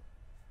 That'd be cool.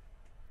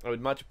 I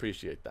would much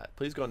appreciate that.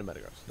 Please go into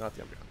Metagross, not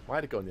the Umbreon.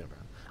 Why did it go in the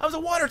Umbreon? I was a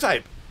water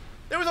type!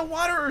 There was a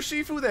water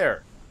Urshifu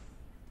there!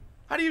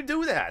 How do you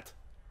do that?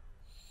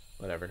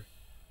 Whatever.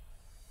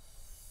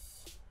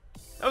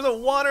 That was a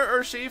water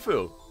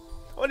Urshifu.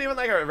 I wasn't even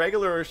like a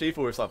regular Urshifu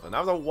or something. That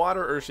was a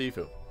water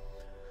Urshifu.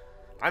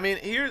 I mean,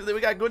 here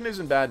we got good news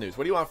and bad news.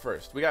 What do you want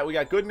first? We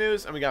got good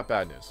news and we got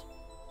bad news.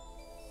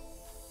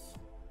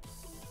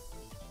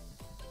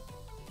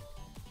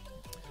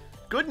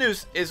 Good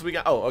news is we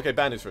got... Oh, okay,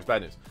 bad news first.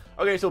 Bad news.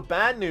 Okay, so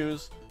bad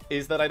news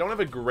is that I don't have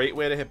a great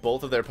way to hit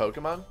both of their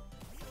Pokemon.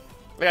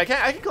 Like,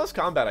 I can close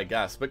combat, I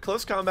guess, but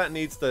close combat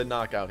needs to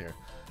knock out here.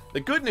 The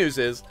good news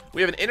is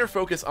we have an Inner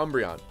Focus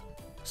Umbreon,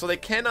 so they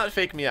cannot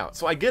fake me out.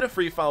 So I get a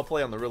free foul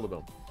play on the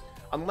Rillaboom,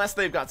 unless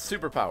they've got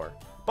Superpower.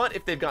 But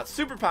if they've got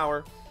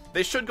Superpower,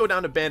 they should go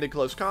down to Banded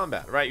Close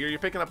Combat, right? You're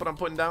picking up what I'm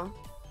putting down?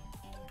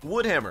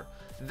 Woodhammer.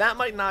 That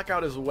might knock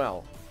out as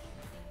well.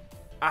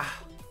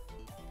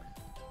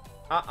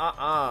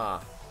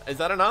 Is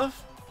that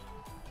enough?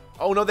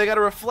 Oh, no, they got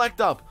a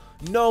Reflect Up.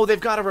 No, they've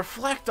got a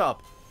Reflect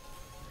Up.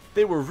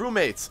 They were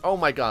roommates. Oh,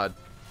 my God.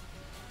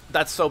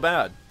 That's so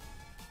bad.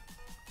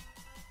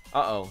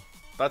 Uh-oh.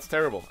 That's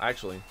terrible,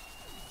 actually.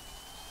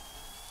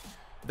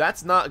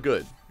 That's not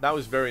good. That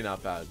was very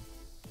not bad.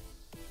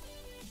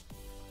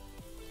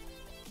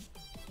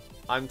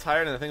 I'm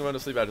tired and I think I'm going to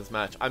sleep after this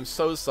match. I'm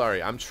so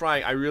sorry. I'm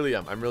trying. I really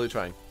am. I'm really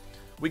trying.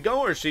 We go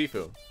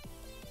Urshifu.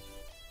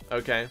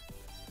 Okay.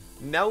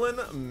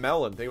 Nellen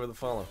Melon. Thank you for the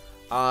follow.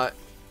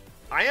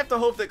 I have to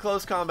hope that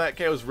close combat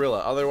KOs Rilla.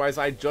 Otherwise,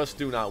 I just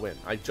do not win.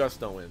 I just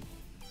don't win.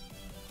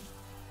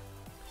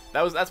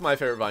 That's my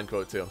favorite Vine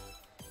quote, too.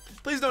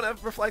 Please don't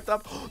have Reflect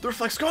Up. The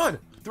Reflect's gone.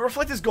 The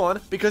Reflect is gone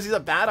because he's a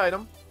bad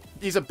item.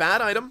 He's a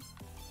bad item,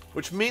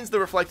 which means the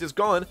Reflect is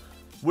gone,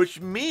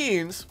 which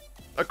means,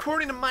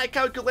 according to my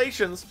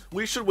calculations,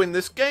 we should win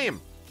this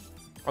game.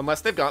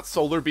 Unless they've got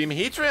Solar Beam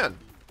Heatran.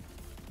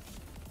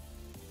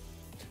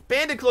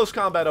 Banded Close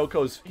Combat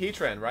Oko's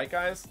Heatran, right,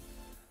 guys?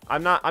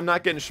 I'm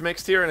not getting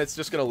schmixed here, and it's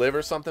just gonna live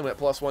or something with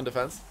 +1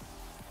 defense.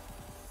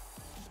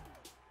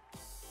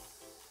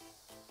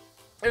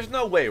 There's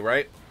no way,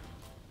 right?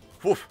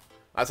 Whew,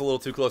 that's a little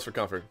too close for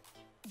comfort.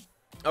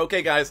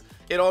 Okay, guys,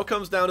 it all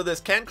comes down to this.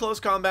 Can close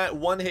combat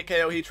one-hit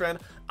KO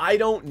Heatran? I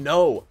don't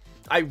know.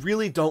 I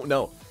really don't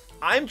know.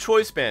 I'm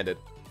choice banded.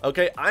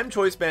 Okay, I'm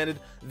choice banded.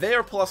 They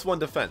are +1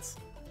 defense.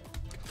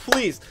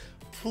 Please,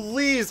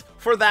 please,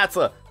 for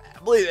Thatsa.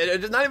 Please,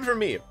 it's not even for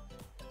me.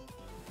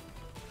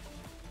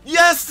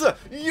 Yes!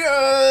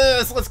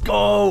 Yes! Let's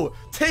go!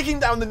 Taking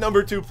down the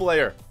number 2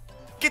 player.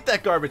 Get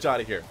that garbage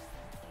out of here.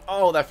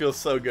 Oh, that feels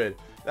so good.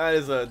 That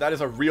is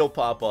a real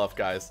pop-off,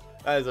 guys.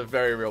 That is a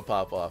very real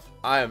pop-off.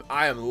 I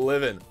am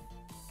living.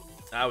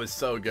 That was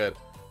so good.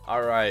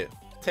 Alright.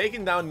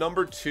 Taking down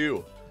number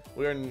 2.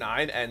 We are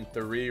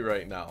 9-3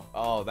 right now.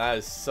 Oh, that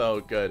is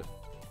so good.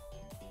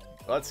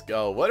 Let's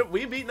go.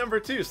 We beat number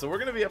 2, so we're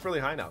gonna be up really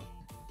high now.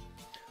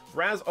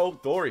 Raz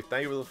Dory,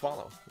 thank you for the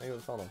follow. Thank you for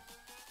the follow.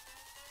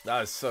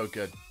 That is so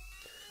good.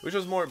 Which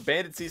was more,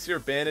 banded CC or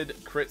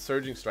banded crit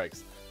surging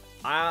strikes?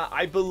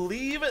 I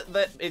believe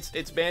that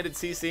it's banded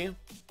CC,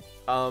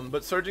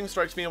 but surging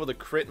strikes being able to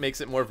crit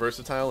makes it more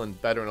versatile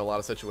and better in a lot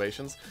of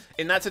situations.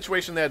 In that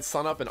situation, they had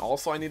Sun Up, and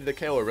also I needed to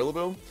KO a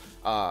Rillaboom,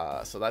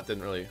 so that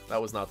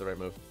was not the right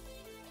move.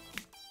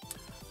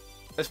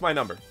 That's my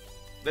number.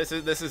 This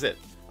is it.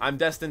 I'm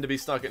destined to be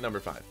stuck at number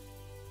 5.